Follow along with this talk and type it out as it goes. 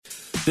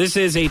This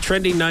is a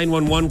trending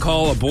 911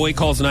 call. A boy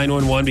calls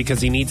 911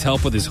 because he needs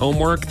help with his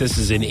homework. This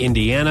is in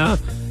Indiana.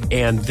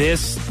 And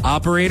this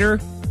operator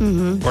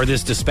or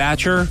this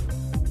dispatcher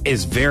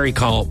is very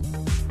calm.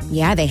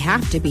 Yeah, they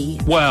have to be.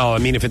 Well, I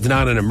mean, if it's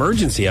not an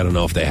emergency, I don't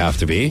know if they have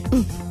to be.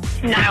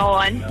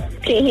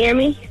 911. Can you hear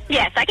me?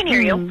 Yes, I can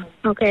hear you.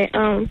 Okay,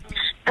 I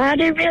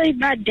had a really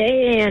bad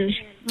day, and,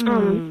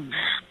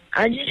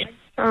 I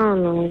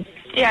don't know.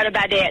 You had a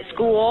bad day at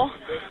school?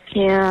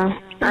 Yeah,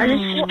 I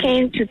just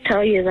came to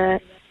tell you that.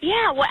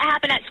 Yeah, what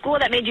happened at school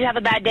that made you have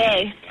a bad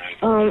day?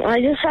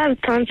 I just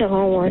have tons of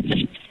homework.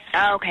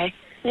 Oh, okay.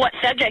 What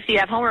subjects do you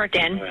have homework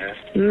in?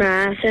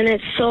 Math, and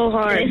it's so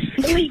hard.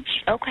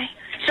 Okay.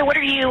 So what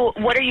are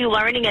you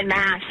learning in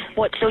math?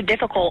 What's so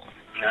difficult?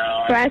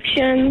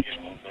 Fractions.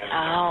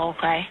 Oh,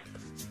 okay.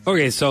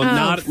 Okay, so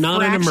not an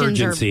Fractions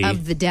emergency.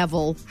 of the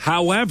devil.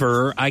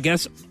 However, I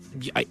guess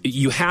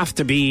you have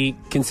to be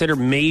consider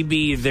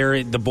maybe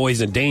the boy's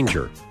in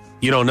danger.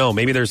 You don't know.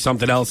 Maybe there's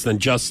something else than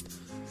just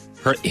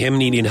him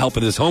needing help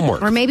with his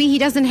homework. Or maybe he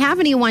doesn't have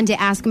anyone to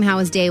ask him how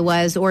his day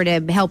was or to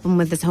help him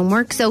with his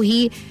homework. So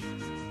he,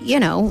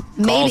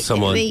 Call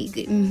someone.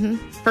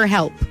 For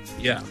help.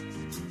 Yeah.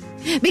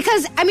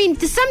 Because, I mean,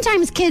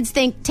 sometimes kids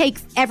take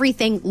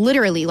everything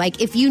literally. Like,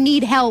 if you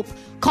need help,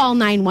 call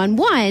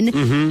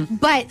 911,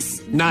 but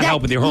Not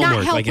help with your homework,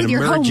 not help like an with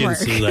your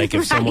emergency, homework. like if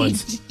Right.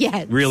 someone's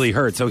Yes. really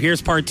hurt. So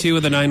here's part 2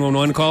 of the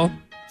 911 call.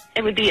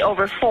 It would be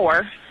over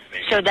 4.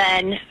 So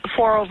then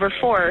 4 over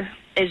 4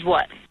 is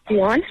what?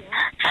 1?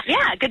 Yeah,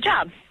 good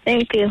job.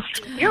 Thank you.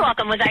 You're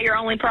welcome. Was that your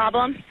only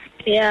problem?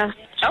 Yeah.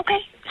 Okay.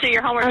 So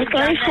your homework I'm is done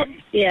sorry for,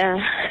 then? yeah.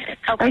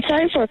 Okay. I'm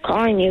sorry for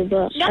calling you,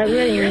 but No, I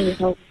really need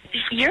help.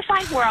 You're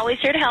fine. We're always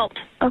here to help.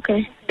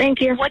 Okay, thank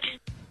you. What's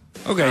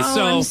Okay,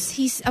 so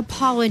he's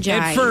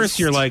apologized. at first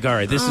you're like, all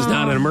right, this is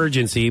not an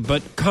emergency,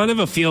 but kind of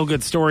a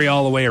feel-good story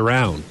all the way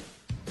around.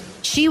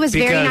 She was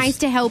very Because- nice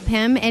to help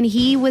him, and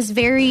he was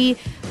very.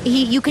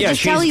 You could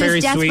just she's tell he very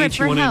was desperate sweet. She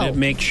for wanted help. to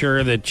make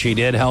sure that she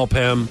did help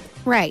him.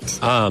 Right.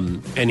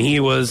 And he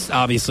was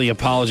obviously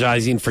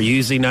apologizing for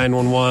using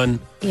 911.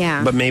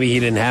 Yeah. But maybe he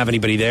didn't have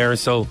anybody there.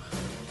 So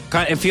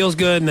it feels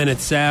good, and then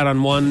it's sad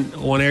on one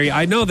area.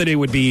 I know that it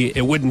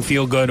wouldn't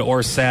feel good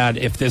or sad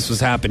if this was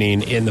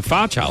happening in the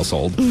Foch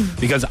household,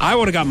 because I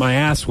would have got my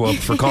ass whooped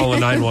for calling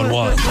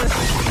 911.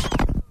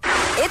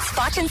 It's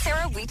Foch and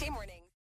Sarah weekday morning.